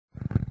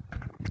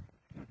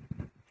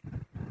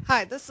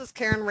Hi, this is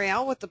Karen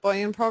Real with the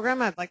Bullion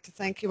Program. I'd like to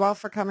thank you all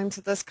for coming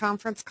to this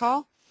conference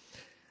call.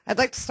 I'd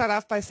like to start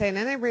off by saying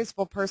any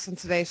reasonable person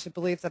today should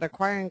believe that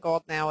acquiring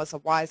gold now is a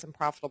wise and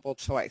profitable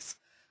choice.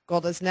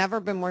 Gold has never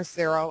been worth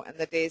zero, and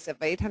the days of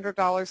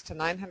 $800 to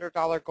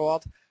 $900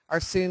 gold are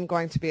soon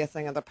going to be a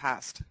thing of the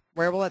past.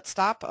 Where will it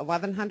stop?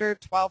 $1,100,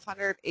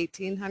 $1,200,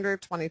 $1,800,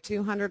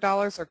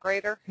 $2,200 or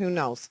greater? Who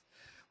knows?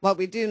 What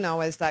we do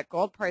know is that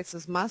gold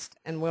prices must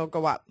and will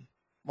go up.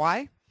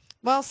 Why?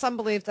 Well, some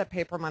believe that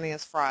paper money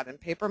is fraud,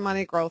 and paper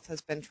money growth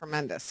has been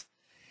tremendous.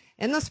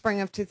 In the spring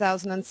of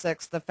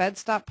 2006, the Fed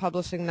stopped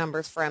publishing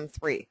numbers for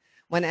M3,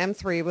 when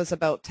M3 was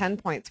about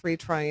 $10.3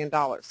 trillion.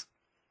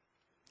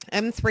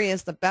 M3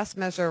 is the best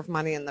measure of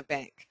money in the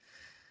bank.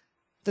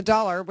 The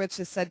dollar, which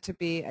is said to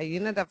be a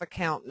unit of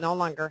account, no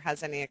longer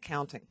has any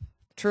accounting.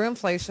 True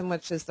inflation,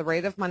 which is the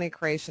rate of money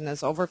creation,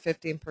 is over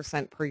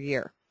 15% per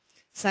year.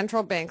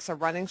 Central banks are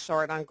running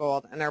short on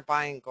gold and are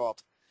buying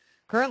gold.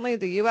 Currently,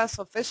 the U.S.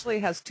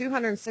 officially has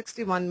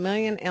 261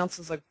 million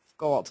ounces of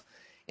gold,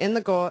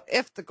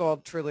 if the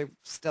gold truly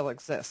still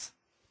exists.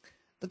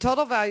 The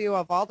total value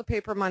of all the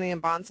paper money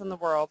and bonds in the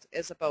world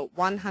is about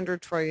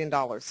 $100 trillion,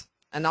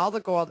 and all the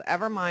gold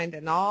ever mined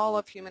in all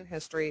of human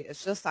history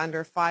is just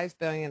under 5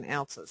 billion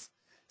ounces.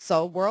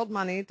 So world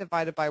money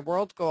divided by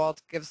world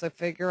gold gives a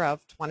figure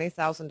of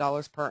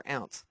 $20,000 per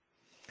ounce.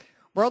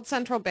 World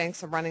central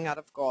banks are running out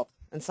of gold,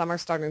 and some are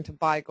starting to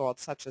buy gold,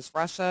 such as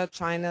Russia,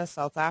 China,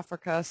 South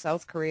Africa,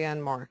 South Korea,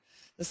 and more.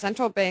 The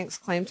central banks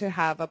claim to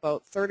have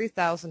about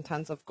 30,000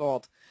 tons of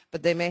gold,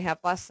 but they may have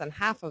less than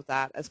half of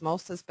that, as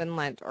most has been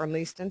lent or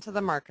leased into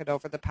the market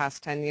over the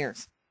past 10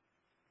 years.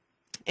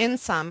 In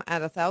sum,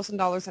 at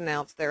 $1,000 an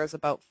ounce, there is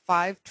about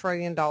 $5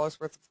 trillion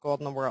worth of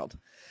gold in the world.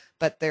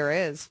 But there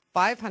is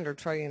 $500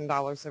 trillion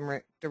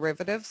in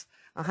derivatives,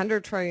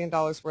 $100 trillion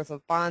worth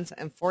of bonds,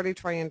 and $40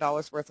 trillion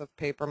worth of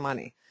paper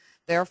money.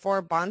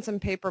 Therefore, bonds and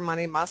paper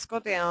money must go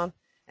down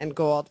and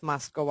gold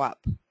must go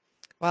up.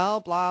 Well,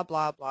 blah,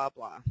 blah, blah,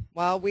 blah.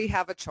 Well, we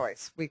have a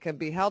choice. We can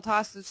be held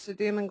hostage to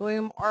doom and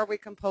gloom, or we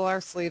can pull our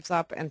sleeves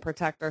up and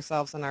protect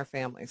ourselves and our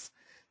families.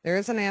 There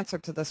is an answer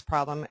to this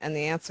problem, and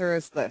the answer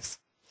is this.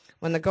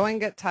 When the going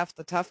get tough,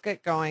 the tough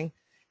get going,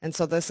 and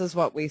so this is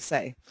what we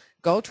say.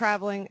 Go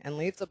traveling and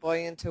leave the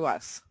bullion to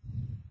us.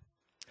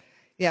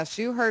 Yes,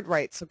 you heard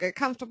right, so get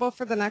comfortable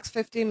for the next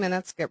 15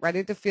 minutes. Get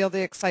ready to feel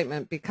the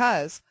excitement,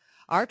 because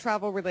our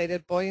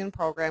travel-related bullion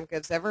program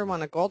gives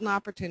everyone a golden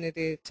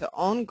opportunity to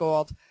own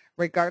gold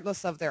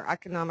regardless of their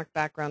economic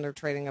background or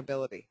trading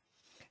ability.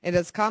 It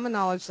is common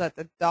knowledge that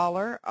the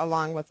dollar,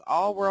 along with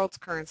all world's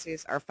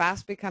currencies, are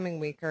fast becoming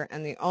weaker,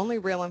 and the only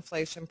real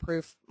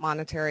inflation-proof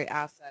monetary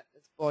asset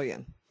is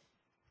bullion.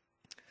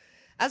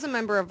 As a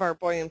member of our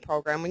bullion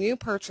program, when you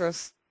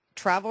purchase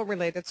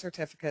travel-related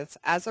certificates,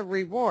 as a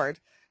reward,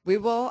 we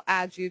will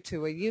add you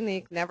to a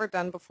unique,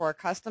 never-done-before,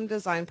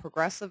 custom-designed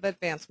progressive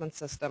advancement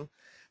system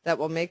that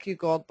will make you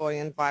gold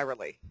bullion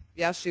virally.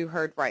 Yes, you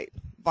heard right,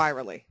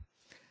 virally.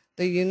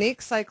 The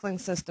unique cycling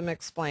system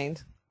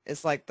explained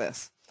is like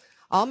this.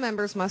 All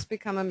members must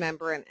become a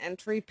member and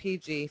entry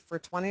PG for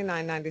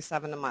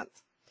 $29.97 a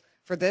month.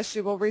 For this,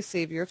 you will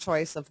receive your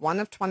choice of one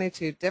of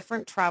 22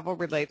 different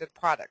travel-related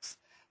products,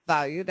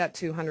 valued at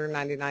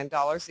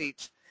 $299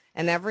 each,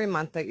 and every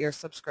month that your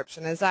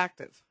subscription is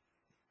active.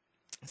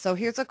 So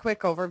here's a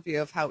quick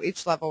overview of how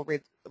each level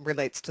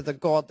relates to the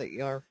gold that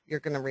you're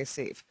going to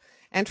receive.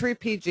 Entry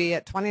PG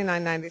at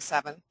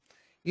 $29.97,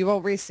 you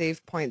will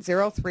receive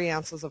 0.03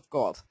 ounces of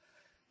gold.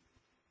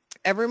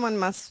 Everyone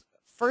must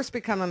first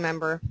become a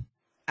member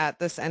at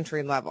this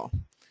entry level.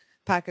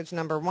 Package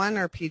number 1,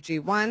 or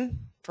PG1,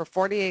 for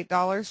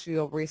 $48,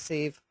 you'll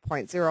receive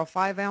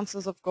 0.05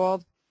 ounces of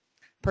gold.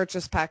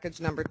 Purchase package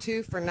number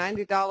 2 for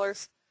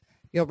 $90,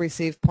 you'll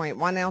receive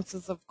 0.1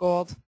 ounces of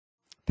gold.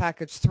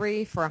 Package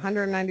 3 for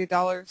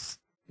 $190,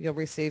 you'll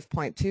receive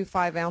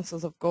 0.25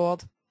 ounces of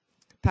gold.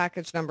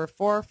 Package number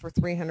 4 for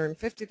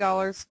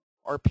 $350,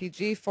 or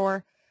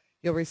PG4,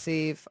 you'll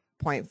receive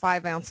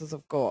 0.5 ounces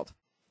of gold.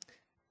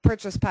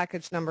 Purchase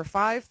package number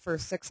 5 for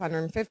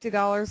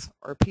 $650,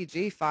 or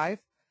PG5,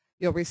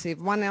 you'll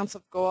receive 1 ounce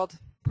of gold.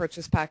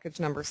 Purchase package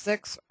number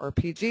 6, or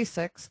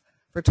PG6,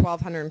 for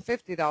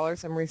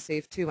 $1,250 and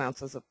receive 2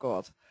 ounces of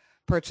gold.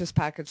 Purchase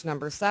package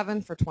number 7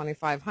 for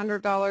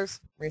 $2,500,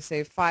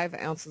 receive 5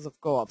 ounces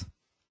of gold.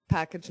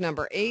 Package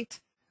number 8,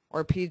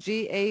 or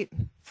PG8,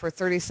 for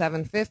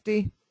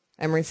 $37.50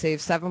 and receive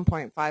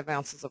 7.5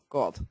 ounces of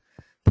gold.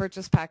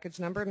 Purchase package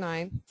number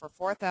 9 for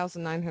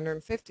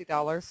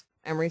 $4,950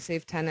 and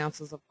receive 10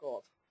 ounces of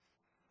gold.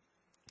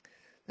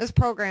 This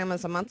program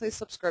is a monthly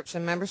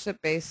subscription,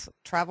 membership-based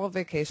travel,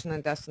 vacation,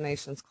 and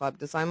destinations club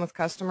designed with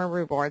customer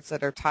rewards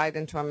that are tied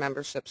into a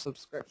membership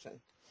subscription.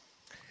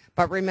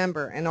 But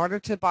remember, in order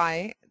to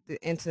buy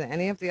into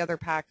any of the other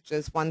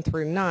packages 1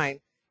 through 9,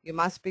 you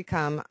must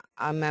become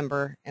a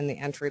member in the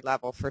entry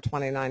level for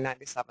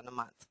 $29.97 a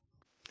month.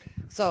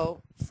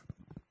 So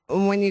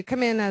when you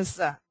come in as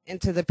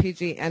into the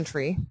PG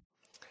entry,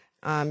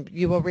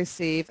 you will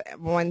receive,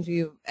 when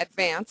you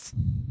advance,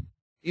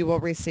 You will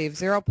receive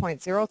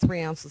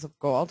 0.03 ounces of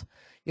gold.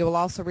 You will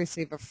also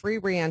receive a free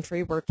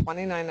re-entry worth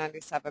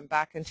 $29.97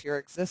 back into your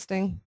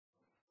existing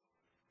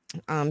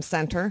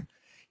center.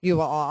 You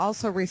will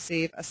also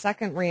receive a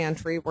second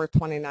re-entry worth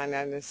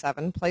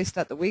 $29.97 placed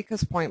at the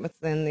weakest point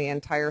within the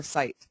entire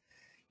site.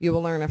 You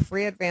will earn a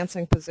free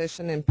advancing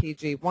position in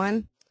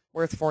PG1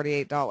 worth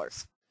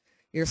 $48.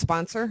 Your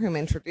sponsor, whom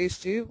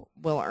introduced you,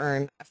 will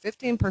earn a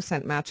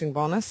 15% matching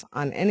bonus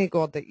on any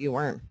gold that you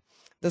earn.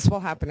 This will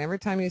happen every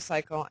time you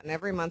cycle, and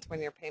every month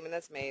when your payment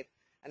is made,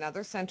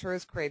 another center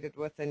is created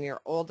within your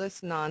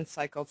oldest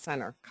non-cycled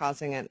center,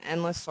 causing an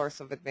endless source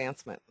of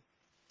advancement.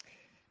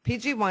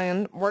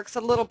 PG1 works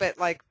a little bit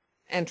like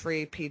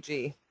entry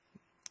PG.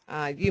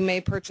 You may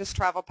purchase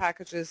travel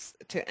packages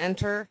to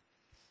enter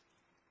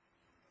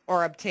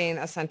or obtain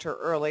a center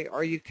early,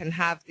 or you can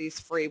have these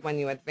free when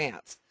you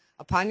advance.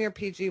 Upon your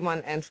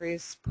PG1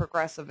 entries,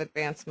 progressive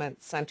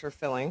advancement center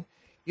filling,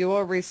 you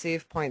will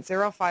receive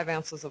 0.05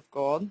 ounces of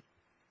gold.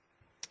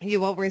 You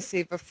will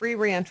receive a free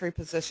re-entry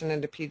position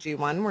into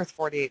PG1 worth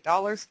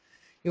 $48.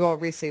 You will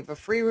receive a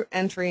free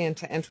entry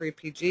into entry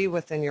PG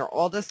within your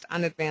oldest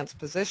unadvanced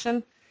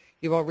position.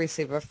 You will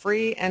receive a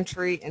free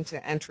entry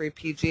into entry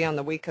PG on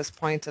the weakest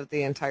point of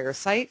the entire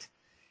site.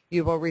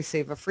 You will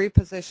receive a free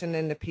position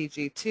into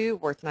PG2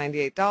 worth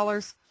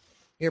 $98.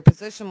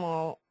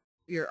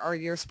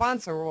 Your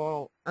sponsor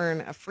will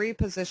earn a free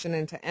position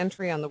into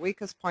entry on the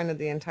weakest point of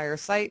the entire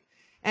site,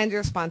 and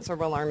your sponsor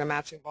will earn a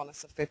matching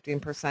bonus of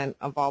 15%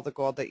 of all the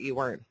gold that you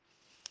earn.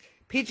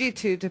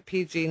 PG2 to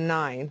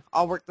PG9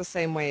 all work the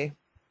same way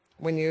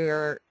when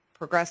your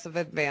progressive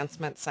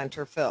advancement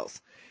center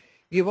fills.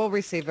 You will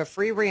receive a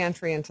free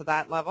re-entry into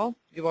that level.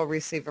 You will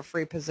receive a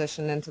free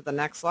position into the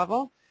next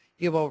level.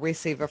 You will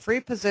receive a free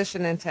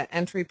position into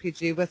entry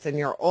PG within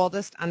your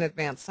oldest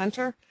unadvanced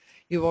center.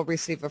 You will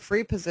receive a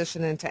free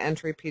position into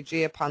entry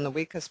PG upon the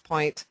weakest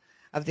point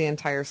of the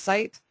entire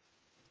site.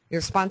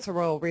 Your sponsor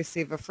will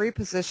receive a free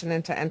position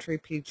into entry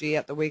PG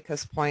at the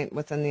weakest point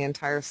within the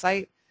entire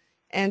site,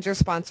 and your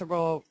sponsor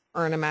will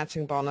earn a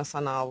matching bonus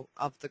on all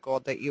of the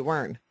gold that you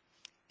earn.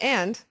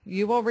 And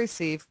you will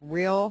receive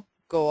real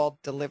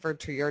gold delivered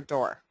to your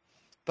door,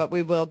 but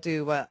we will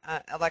do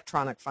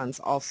electronic funds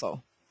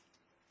also.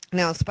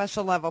 Now,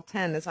 special level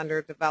 10 is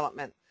under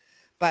development,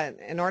 but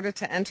in order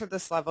to enter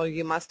this level,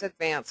 you must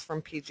advance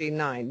from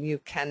PG9. You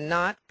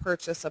cannot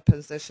purchase a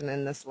position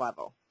in this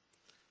level.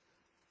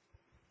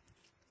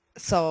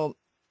 So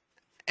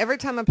every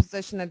time a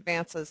position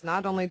advances,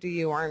 not only do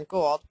you earn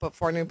gold, but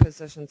 4 new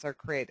positions are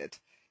created.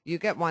 You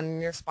get 1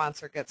 and your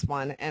sponsor gets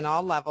 1, and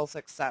all levels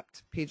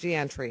except PG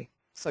entry.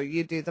 So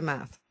you do the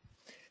math.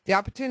 The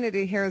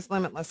opportunity here is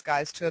limitless,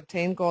 guys, to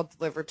obtain gold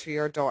delivered to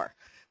your door.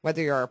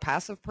 Whether you're a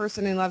passive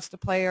person who loves to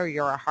play, or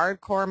you're a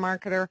hardcore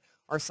marketer,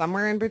 or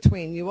somewhere in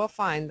between, you will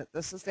find that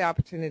this is the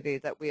opportunity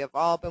that we have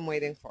all been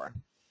waiting for.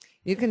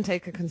 You can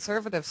take a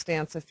conservative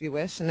stance if you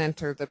wish and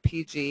enter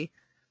the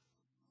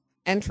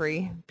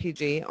entry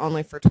PG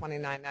only for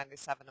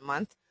 $29.97 a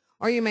month,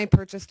 or you may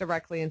purchase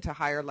directly into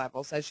higher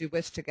levels as you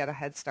wish to get a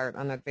head start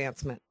on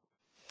advancement.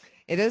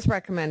 It is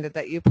recommended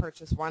that you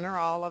purchase one or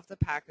all of the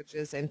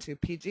packages into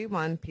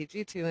PG1,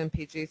 PG2, and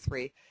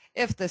PG3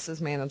 if this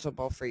is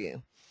manageable for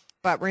you.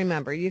 But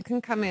remember, you can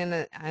come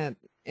in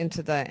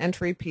into the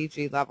entry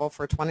PG level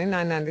for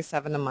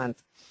 $29.97 a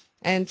month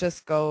and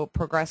just go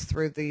progress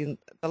through the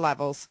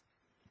levels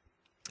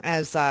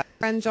as a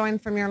friend join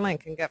from your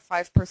link and get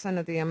 5%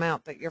 of the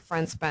amount that your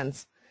friend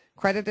spends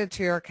credited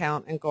to your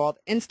account in gold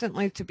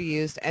instantly to be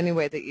used any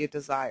way that you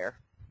desire.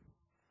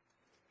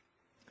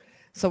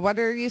 So what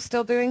are you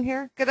still doing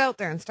here? Get out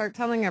there and start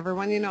telling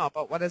everyone you know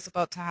about what is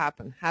about to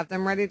happen. Have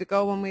them ready to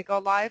go when we go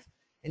live,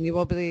 and you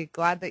will be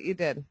glad that you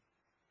did.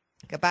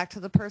 Get back to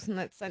the person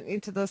that sent you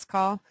to this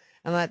call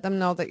and let them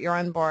know that you're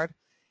on board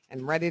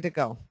and ready to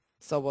go.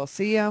 So we'll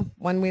see you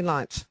when we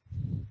launch.